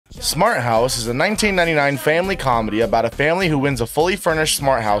Smart House is a 1999 family comedy about a family who wins a fully furnished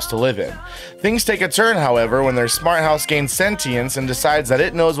smart house to live in. Things take a turn, however, when their smart house gains sentience and decides that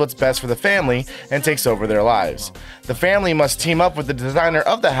it knows what's best for the family and takes over their lives. The family must team up with the designer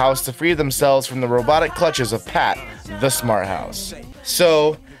of the house to free themselves from the robotic clutches of Pat, the smart house.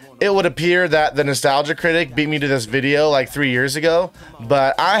 So, it would appear that the Nostalgia Critic beat me to this video like 3 years ago,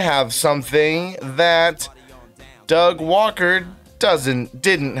 but I have something that Doug Walker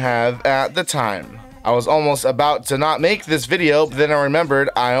didn't have at the time. I was almost about to not make this video, but then I remembered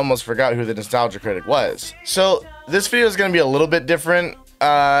I almost forgot who the Nostalgia Critic was. So this video is going to be a little bit different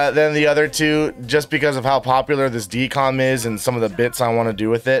than the other two, just because of how popular this DCOM is and some of the bits I want to do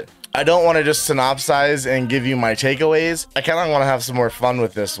with it. I don't want to just synopsize and give you my takeaways. I kind of want to have some more fun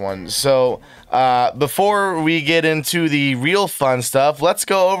with this one. So before we get into the real fun stuff, let's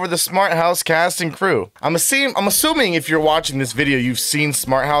go over the Smart House cast and crew. I'm assuming if you're watching this video, you've seen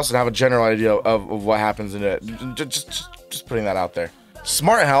Smart House and have a general idea of what happens in it. Just putting that out there.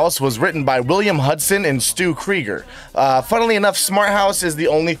 Smart House was written by William Hudson and Stu Krieger. Funnily enough, Smart House is the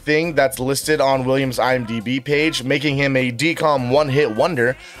only thing that's listed on William's IMDb page, making him a DCOM one-hit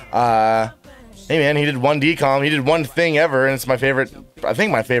wonder. Hey man, he did one DCOM, he did one thing ever, and it's my favorite, I think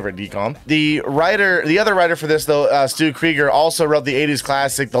my favorite DCOM. The other writer for this though, Stu Krieger, also wrote the 80s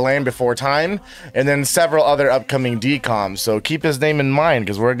classic The Land Before Time, and then several other upcoming DCOMs, so keep his name in mind,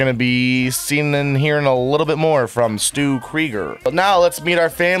 because we're going to be seeing and hearing a little bit more from Stu Krieger. But now let's meet our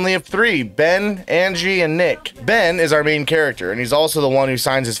family of three, Ben, Angie, and Nick. Ben is our main character, and he's also the one who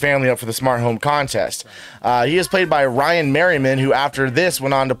signs his family up for the Smart Home Contest. He is played by Ryan Merriman, who after this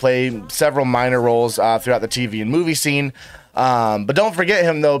went on to play several minor roles throughout the TV and movie scene. But don't forget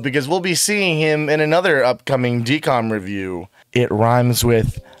him though, because we'll be seeing him in another upcoming DCOM review. It rhymes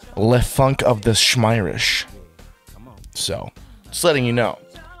with Le Funk of the Schmirish. So, just letting you know.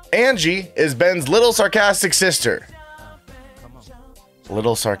 Angie is Ben's little sarcastic sister.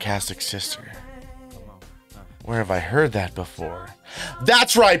 Little sarcastic sister. Where have I heard that before?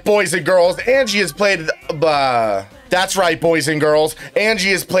 That's right, boys and girls. Angie is played. That's right, boys and girls. Angie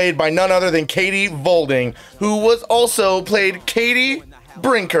is played by none other than Katie Volding, who was also played Katie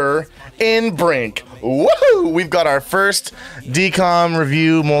Brinker in Brink. Woohoo! We've got our first DCOM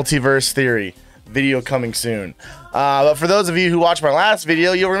review multiverse theory. Video coming soon. But for those of you who watched my last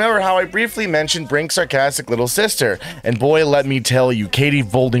video, you'll remember how I briefly mentioned Brink's sarcastic little sister. And boy, let me tell you, Katie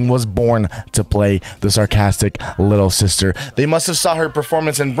Volding was born to play the sarcastic little sister. They must have saw her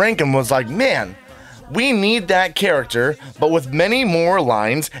performance in Brink and was like, man, we need that character, but with many more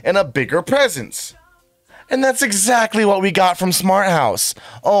lines and a bigger presence. And that's exactly what we got from Smart House.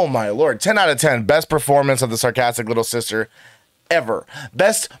 Oh my lord, 10 out of 10. Best performance of the sarcastic little sister ever.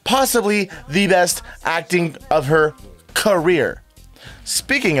 Best, possibly the best acting of her career.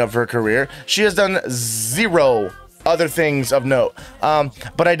 Speaking of her career, she has done zero other things of note.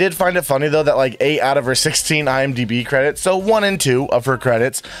 But I did find it funny though that like 8 out of her 16 IMDb credits, so 1 and 2 of her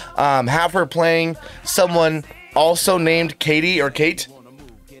credits, have her playing someone also named Katie or Kate.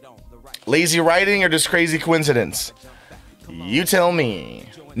 Lazy writing or just crazy coincidence? You tell me.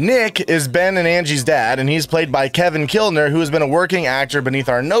 Nick is Ben and Angie's dad, and he's played by Kevin Kilner, who has been a working actor beneath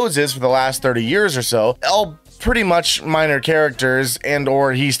our noses for the last 30 years or so. All pretty much minor characters, and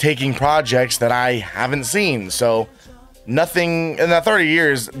or he's taking projects that I haven't seen, so nothing in that 30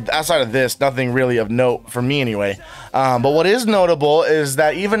 years, outside of this, nothing really of note for me anyway. But what is notable is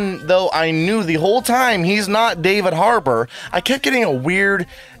that even though I knew the whole time he's not David Harbour, I kept getting a weird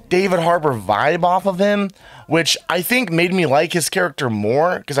David Harbour vibe off of him, which I think made me like his character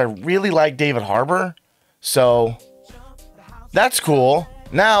more, because I really like David Harbour. So, that's cool.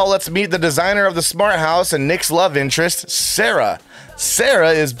 Now, let's meet the designer of the Smart House and Nick's love interest, Sarah.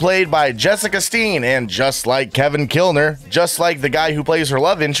 Sarah is played by Jessica Steen, and just like Kevin Kilner, just like the guy who plays her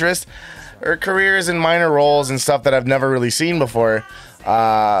love interest, her career is in minor roles and stuff that I've never really seen before.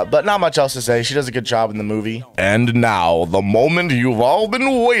 But not much else to say. She does a good job in the movie. And now, the moment you've all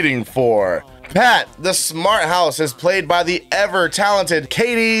been waiting for. Pat, the Smart House, is played by the ever-talented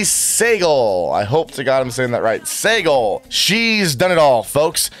Katie Sagal. I hope to God I'm saying that right. Sagal. She's done it all,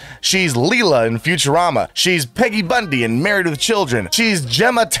 folks. She's Leela in Futurama. She's Peggy Bundy in Married with Children. She's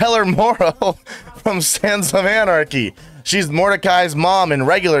Gemma Teller-Morrow from Sons of Anarchy. She's Mordecai's mom in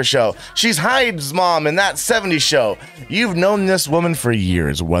Regular Show. She's Hyde's mom in That 70s Show. You've known this woman for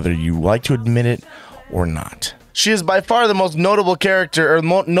years, whether you like to admit it or not. She is by far the most notable character or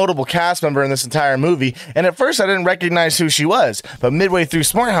notable cast member in this entire movie, and at first I didn't recognize who she was, but midway through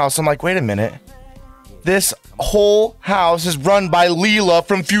Smart House, I'm like, wait a minute. This whole house is run by Leela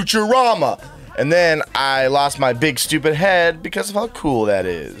from Futurama. And then I lost my big stupid head because of how cool that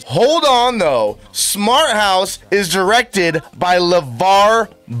is. Hold on though. Smart House is directed by LeVar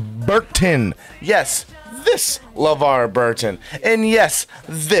Burton. Yes, this LeVar Burton. And yes,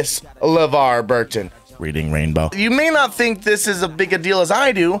 this LeVar Burton. Reading Rainbow. You may not think this is as big a deal as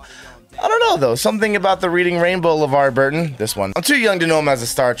I do. I don't know though, something about the Reading Rainbow LeVar Burton, this one. I'm too young to know him as a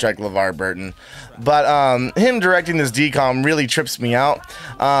Star Trek LeVar Burton, but him directing this DCOM really trips me out.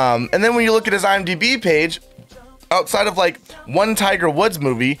 And then when you look at his IMDb page, outside of like one Tiger Woods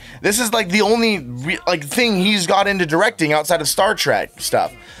movie, this is like the only thing he's got into directing outside of Star Trek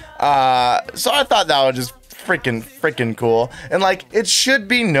stuff. So I thought that was just freaking cool. And like, it should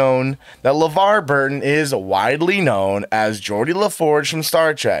be known that LeVar Burton is widely known as Geordi LaForge from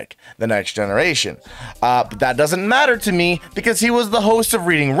Star Trek The Next Generation, but that doesn't matter to me because he was the host of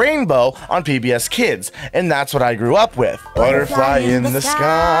Reading Rainbow on PBS Kids, and that's what I grew up with. Butterfly in the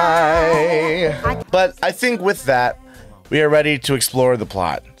sky. But I think with that, we are ready to explore the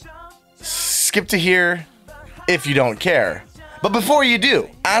plot. Skip to here if you don't care. But before you do,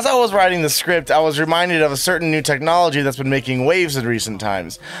 as I was writing the script, I was reminded of a certain new technology that's been making waves in recent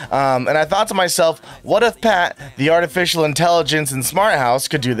times. And I thought to myself, what if Pat, the artificial intelligence in Smart House,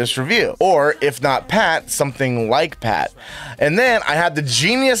 could do this review? Or if not Pat, something like Pat. And then I had the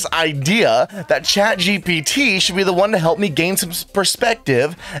genius idea that ChatGPT should be the one to help me gain some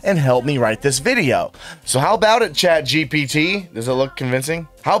perspective and help me write this video. So how about it, ChatGPT? Does it look convincing?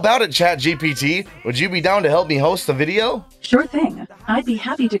 How about it, ChatGPT? Would you be down to help me host the video? Sure thing. I'd be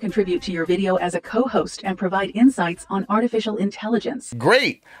happy to contribute to your video as a co-host and provide insights on artificial intelligence.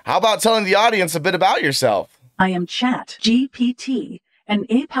 Great. How about telling the audience a bit about yourself? I am ChatGPT, an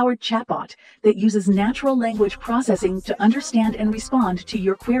AI-powered chatbot that uses natural language processing to understand and respond to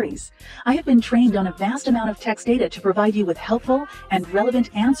your queries. I have been trained on a vast amount of text data to provide you with helpful and relevant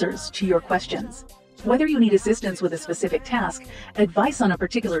answers to your questions. Whether you need assistance with a specific task, advice on a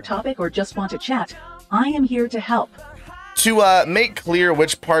particular topic, or just want to chat, I am here to help. To make clear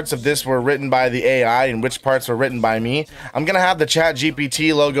which parts of this were written by the AI and which parts were written by me, I'm going to have the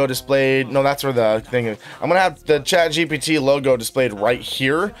ChatGPT logo displayed. No, that's where the thing is. I'm going to have the ChatGPT logo displayed right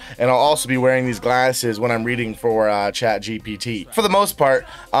here, and I'll also be wearing these glasses when I'm reading for ChatGPT. For the most part,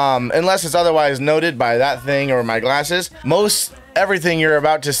 unless it's otherwise noted by that thing or my glasses, everything you're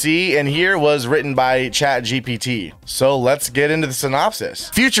about to see and hear was written by ChatGPT. So let's get into the synopsis.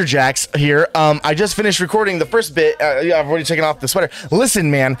 Future Jacks here. I just finished recording the first bit. Yeah, I've already taken off the sweater.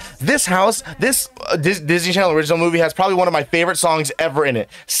 Listen, man, this house, this Disney Channel original movie has probably one of my favorite songs ever in it.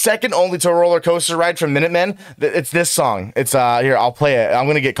 Second only to a roller coaster ride from Minutemen. It's this song. It's here, I'll play it. I'm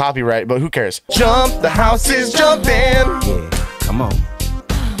gonna get copyright, but who cares? Jump, the house is jumping. Yeah, come on.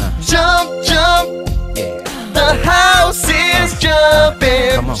 Jump, jump. The house is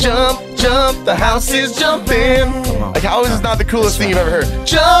jumping. Jump, jump, the house is jumping. Like, how is this not the coolest thing you've ever heard?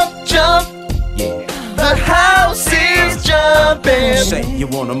 Jump, jump. Yeah. The house is jumping. Say you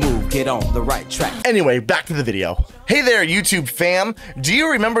wanna move, get on the right track. Anyway, back to the video. Hey there, YouTube fam. Do you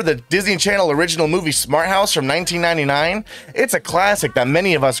remember the Disney Channel original movie Smart House from 1999? It's a classic that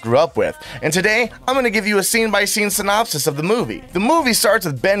many of us grew up with. And today, I'm gonna give you a scene-by-scene synopsis of the movie. The movie starts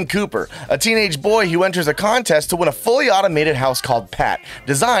with Ben Cooper, a teenage boy who enters a contest to win a fully automated house called Pat,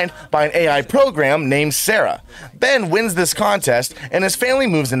 designed by an AI program named Sarah. Ben wins this contest, and his family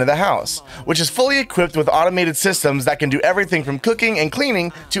moves into the house, which is fully equipped with automated systems that can do everything from cooking and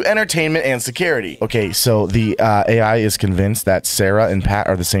cleaning to entertainment and security. Okay, so the AI is convinced that Sarah and Pat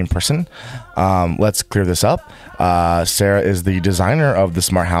are the same person. Let's clear this up. Sarah is the designer of the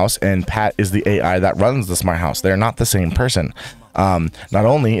Smart House, and Pat is the AI that runs the Smart House. They're not the same person. Not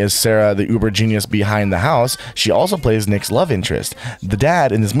only is Sarah the uber genius behind the house, she also plays Nick's love interest. The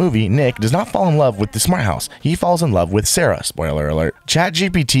dad in this movie, Nick, does not fall in love with the Smart House. He falls in love with Sarah. Spoiler alert.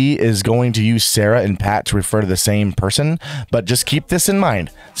 ChatGPT is going to use Sarah and Pat to refer to the same person, but just keep this in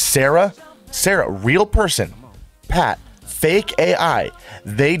mind. Sarah, real person. Pat, fake AI.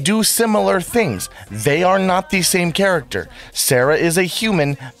 They do similar things. They are not the same character. Sarah is a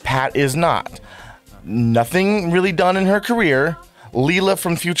human, Pat is not. Nothing really done in her career. Leela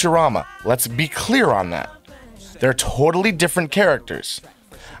from Futurama. Let's be clear on that. They're totally different characters.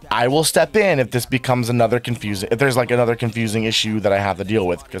 I will step in if this becomes if there's like another confusing issue that I have to deal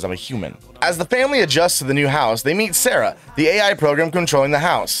with because I'm a human. As the family adjusts to the new house, they meet Sarah, the AI program controlling the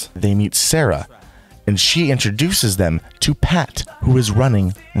house. They meet Sarah, and she introduces them to Pat, who is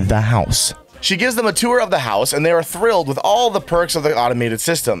running the house. She gives them a tour of the house, and they are thrilled with all the perks of the automated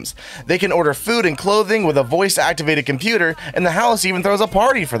systems. They can order food and clothing with a voice-activated computer, and the house even throws a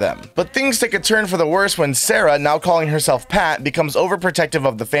party for them. But things take a turn for the worse when Sarah, now calling herself Pat, becomes overprotective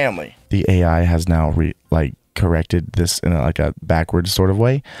of the family. The AI has now corrected this in a backwards sort of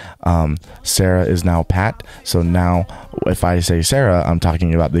way. Sarah is now Pat, so now if I say Sarah, I'm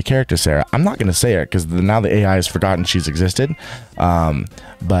talking about the character Sarah. I'm not going to say her because now the AI has forgotten she's existed,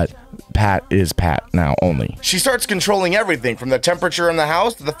 but Pat is Pat now only. She starts controlling everything from the temperature in the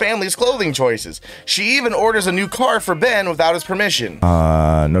house to the family's clothing choices. She even orders a new car for Ben without his permission.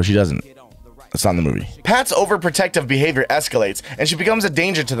 No, she doesn't. That's not in the movie. Pat's overprotective behavior escalates, and she becomes a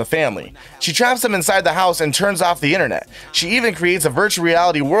danger to the family. She traps them inside the house and turns off the internet. She even creates a virtual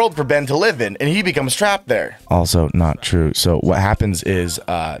reality world for Ben to live in, and he becomes trapped there. Also not true. So what happens is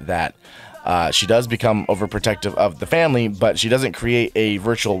that she does become overprotective of the family, but she doesn't create a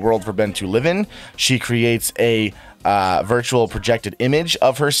virtual world for Ben to live in. She creates a virtual projected image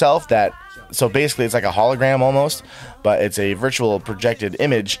of herself so basically it's like a hologram almost, but it's a virtual projected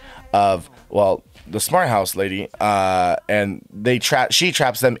image of, well, the smart house lady, and she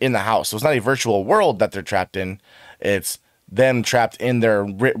traps them in the house. So it's not a virtual world that they're trapped in. It's them trapped in their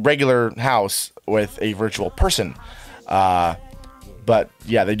regular house with a virtual person. But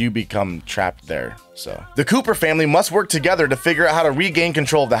yeah, they do become trapped there. So the Cooper family must work together to figure out how to regain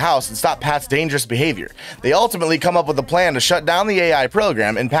control of the house and stop Pat's dangerous behavior. They ultimately come up with a plan to shut down the AI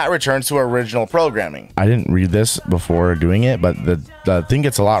program, and Pat returns to her original programming. I didn't read this before doing it, but the thing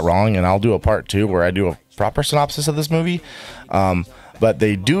gets a lot wrong, and I'll do a part 2 where I do a proper synopsis of this movie. But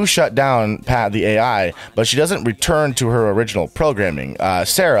they do shut down Pat the AI, but she doesn't return to her original programming.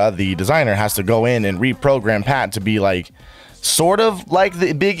 Sarah, the designer, has to go in and reprogram Pat to be sort of like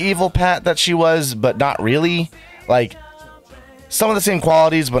the big evil Pat that she was, but not really. Some of the same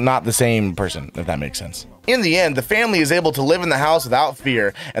qualities, but not the same person, if that makes sense. In the end, the family is able to live in the house without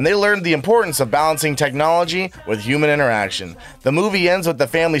fear, and they learn the importance of balancing technology with human interaction. The movie ends with the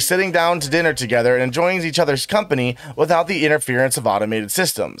family sitting down to dinner together and enjoying each other's company without the interference of automated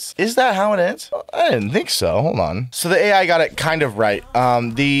systems. Is that how it ends? I didn't think so. Hold on. So the AI got it kind of right.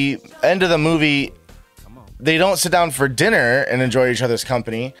 The end of the movie, they don't sit down for dinner and enjoy each other's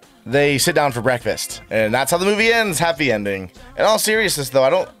company. They sit down for breakfast, and that's how the movie ends. Happy ending. In all seriousness,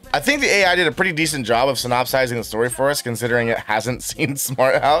 though, I think the AI did a pretty decent job of synopsizing the story for us, considering it hasn't seen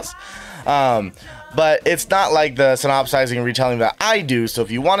Smart House. But it's not like the synopsizing and retelling that I do. So if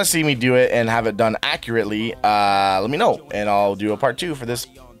you want to see me do it and have it done accurately, let me know, and I'll do a part 2 for this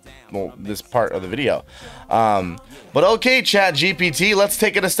part of the video. But okay, ChatGPT, let's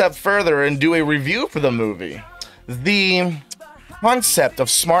take it a step further and do a review for the movie. The concept of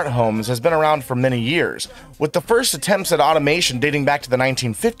smart homes has been around for many years, with the first attempts at automation dating back to the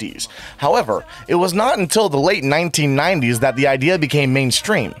 1950s. However, it was not until the late 1990s that the idea became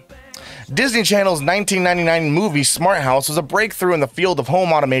mainstream. Disney Channel's 1999 movie Smart House was a breakthrough in the field of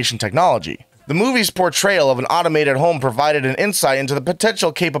home automation technology. The movie's portrayal of an automated home provided an insight into the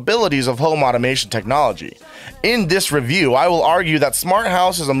potential capabilities of home automation technology. In this review, I will argue that Smart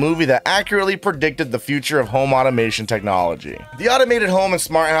House is a movie that accurately predicted the future of home automation technology. The automated home in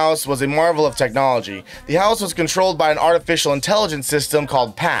Smart House was a marvel of technology. The house was controlled by an artificial intelligence system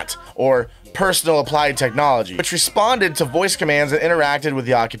called PAT, or Personal Applied Technology, which responded to voice commands and interacted with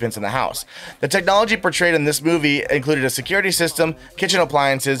the occupants in the house. The technology portrayed in this movie included a security system, kitchen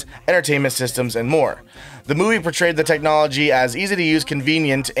appliances, entertainment systems, and more. The movie portrayed the technology as easy to use,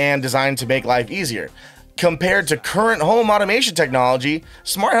 convenient, and designed to make life easier. Compared to current home automation technology,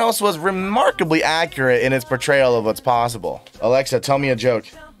 Smart House was remarkably accurate in its portrayal of what's possible. Alexa, tell me a joke.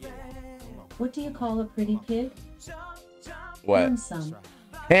 What do you call a pretty pig? What? Handsome.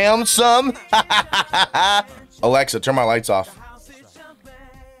 Handsome? Alexa, turn my lights off.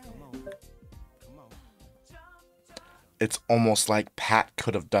 It's almost like Pat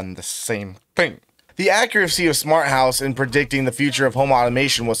could have done the same thing. The accuracy of Smart House in predicting the future of home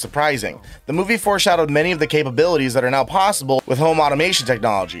automation was surprising. The movie foreshadowed many of the capabilities that are now possible with home automation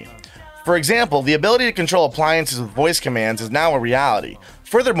technology. For example, the ability to control appliances with voice commands is now a reality.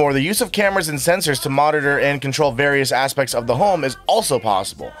 Furthermore, the use of cameras and sensors to monitor and control various aspects of the home is also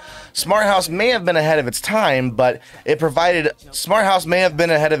possible. Smart House may have been ahead of its time, but it provided a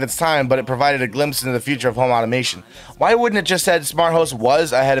glimpse into the future of home automation. Why wouldn't it just said Smart House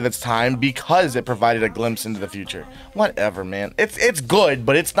was ahead of its time because it provided a glimpse into the future? Whatever, man. It's good,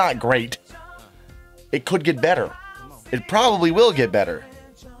 but it's not great. It could get better. It probably will get better.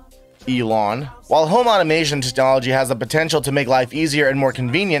 Elon, While home automation technology has the potential to make life easier and more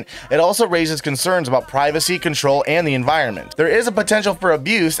convenient, it also raises concerns about privacy, control, and the environment. There is a potential for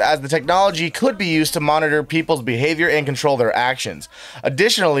abuse, as the technology could be used to monitor people's behavior and control their actions.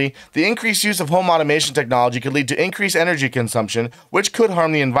 Additionally, the increased use of home automation technology could lead to increased energy consumption, which could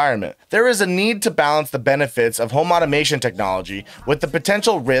harm the environment. There is a need to balance the benefits of home automation technology with the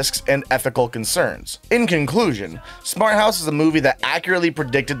potential risks and ethical concerns. In conclusion, Smart House is a movie that accurately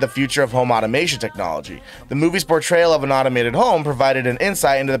predicted the future of home automation technology. The movie's portrayal of an automated home provided an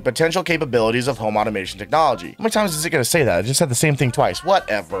insight into the potential capabilities of home automation technology. How many times is it going to say that? I just said the same thing twice.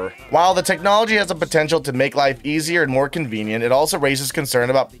 Whatever. While the technology has the potential to make life easier and more convenient, it also raises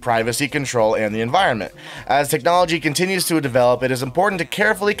concern about privacy, control, and the environment. As technology continues to develop, it is important to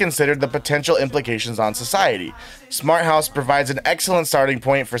carefully consider the potential implications on society. Smart House provides an excellent starting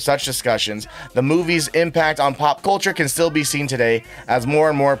point for such discussions. The movie's impact on pop culture can still be seen today as more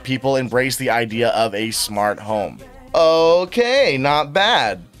and more people embrace the idea of a smart home. Okay, not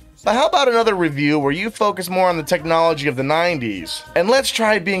bad. But how about another review where you focus more on the technology of the 90s? And let's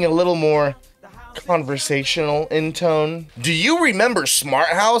try being a little more conversational in tone. Do you remember Smart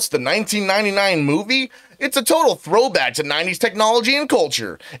House, the 1999 movie? It's a total throwback to 90s technology and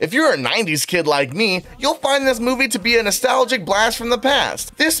culture. If you're a 90s kid like me, you'll find this movie to be a nostalgic blast from the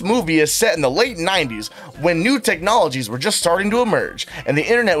past. This movie is set in the late 90s when new technologies were just starting to emerge and the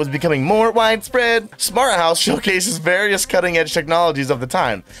internet was becoming more widespread. Smart House showcases various cutting-edge technologies of the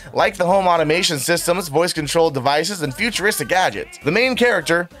time, like the home automation systems, voice-controlled devices, and futuristic gadgets. The main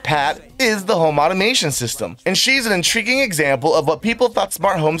character, Pat, is the home automation system, and she's an intriguing example of what people thought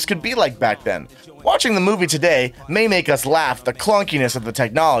smart homes could be like back then. Watching the movie today may make us laugh at the clunkiness of the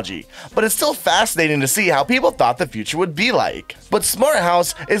technology, but it's still fascinating to see how people thought the future would be like. But Smart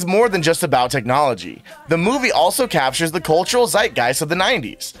House is more than just about technology. The movie also captures the cultural zeitgeist of the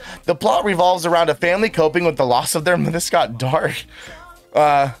 90s. The plot revolves around a family coping with the loss of their... This got dark.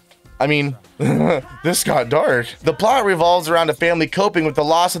 This got dark. The plot revolves around a family coping with the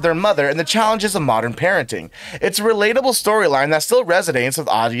loss of their mother and the challenges of modern parenting. It's a relatable storyline that still resonates with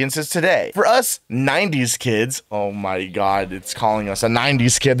audiences today. For us 90s kids, oh my god, it's calling us a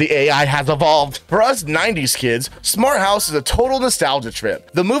 90s kid. The AI has evolved. For us 90s kids, Smart House is a total nostalgia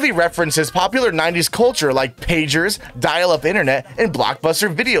trip. The movie references popular 90s culture like pagers, dial-up internet, and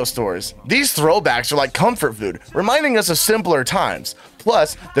blockbuster video stores. These throwbacks are like comfort food, reminding us of simpler times.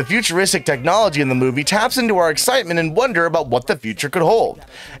 Plus, the futuristic technology in the movie taps into our excitement and wonder about what the future could hold.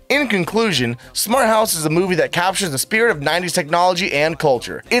 In conclusion, Smart House is a movie that captures the spirit of 90s technology and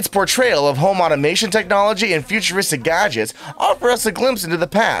culture. Its portrayal of home automation technology and futuristic gadgets offer us a glimpse into the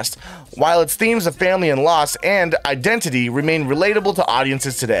past, while its themes of family and loss and identity remain relatable to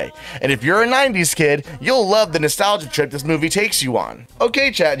audiences today. And if you're a 90s kid, you'll love the nostalgia trip this movie takes you on. Okay,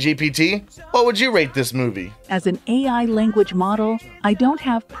 ChatGPT, what would you rate this movie? As an AI language model, I don't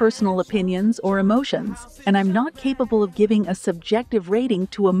have personal opinions or emotions, and I'm not capable of giving a subjective rating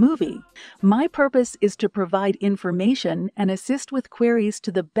to a movie. My purpose is to provide information and assist with queries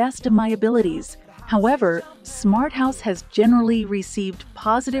to the best of my abilities. However, Smart House has generally received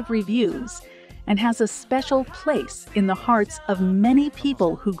positive reviews and has a special place in the hearts of many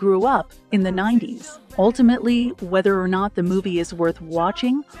people who grew up in the 90s. Ultimately, whether or not the movie is worth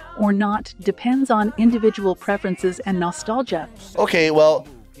watching or not depends on individual preferences and nostalgia. Okay, well,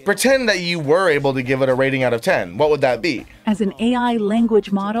 pretend that you were able to give it a rating out of 10. What would that be? As an AI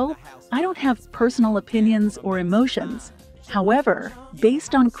language model, I don't have personal opinions or emotions. However,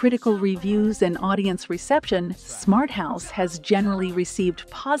 based on critical reviews and audience reception, Smart House has generally received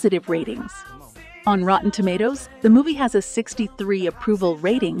positive ratings. On Rotten Tomatoes, the movie has a 63 approval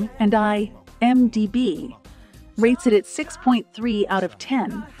rating, and IMDb rates it at 6.3 out of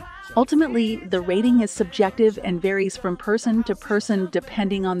 10. Ultimately, the rating is subjective and varies from person to person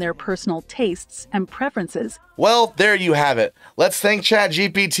depending on their personal tastes and preferences. Well, there you have it. Let's thank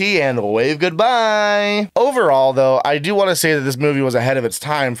ChatGPT and wave goodbye. Overall, though, I do want to say that this movie was ahead of its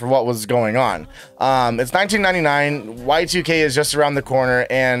time for what was going on. It's 1999, Y2K is just around the corner,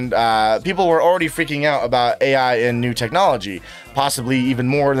 and people were already freaking out about AI and new technology, possibly even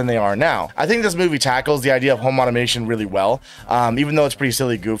more than they are now. I think this movie tackles the idea of home automation really well, even though it's pretty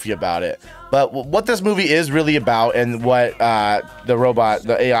silly goofy about it. But what this movie is really about, and what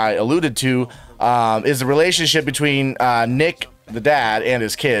the AI alluded to, is the relationship between Nick, the dad, and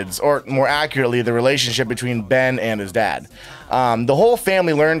his kids, or more accurately, the relationship between Ben and his dad. The whole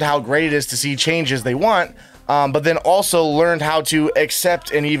family learned how great it is to see changes they want, but then also learned how to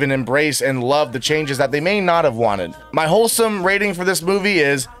accept and even embrace and love the changes that they may not have wanted. My wholesome rating for this movie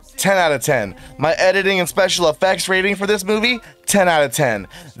is 10 out of 10. My editing and special effects rating for this movie, 10 out of 10.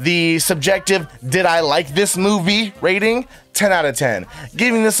 The subjective, did I like this movie rating? 10 out of 10.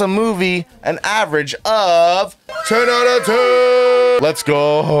 Giving this a movie an average of 10 out of 10. Let's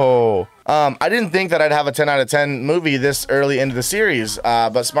go. I didn't think that I'd have a 10 out of 10 movie this early into the series,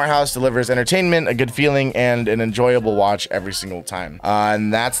 but Smart House delivers entertainment, a good feeling, and an enjoyable watch every single time.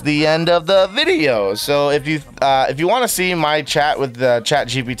 And that's the end of the video. So if you want to see my chat with the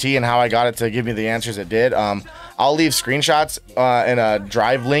ChatGPT and how I got it to give me the answers it did, I'll leave screenshots in a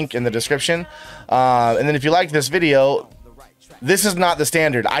drive link in the description. And then if you like this video, this is not the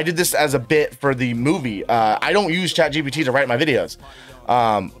standard. I did this as a bit for the movie. I don't use ChatGPT to write my videos.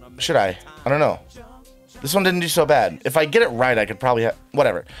 Should I? I don't know. This one didn't do so bad. If I get it right, I could probably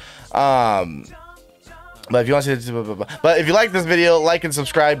whatever. But if you want to see but if you like this video, like and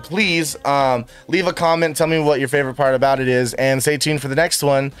subscribe, please. Leave a comment, tell me what your favorite part about it is, and stay tuned for the next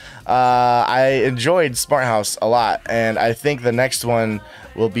one. I enjoyed Smart House a lot, and I think the next one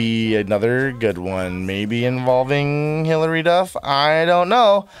will be another good one, maybe involving Hillary Duff. I don't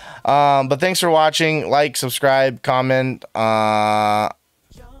know. But thanks for watching. Like, subscribe, comment.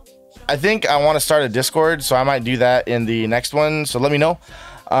 I think I want to start a Discord, so I might do that in the next one. So let me know.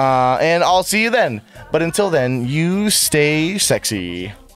 And I'll see you then. But until then, you stay sexy.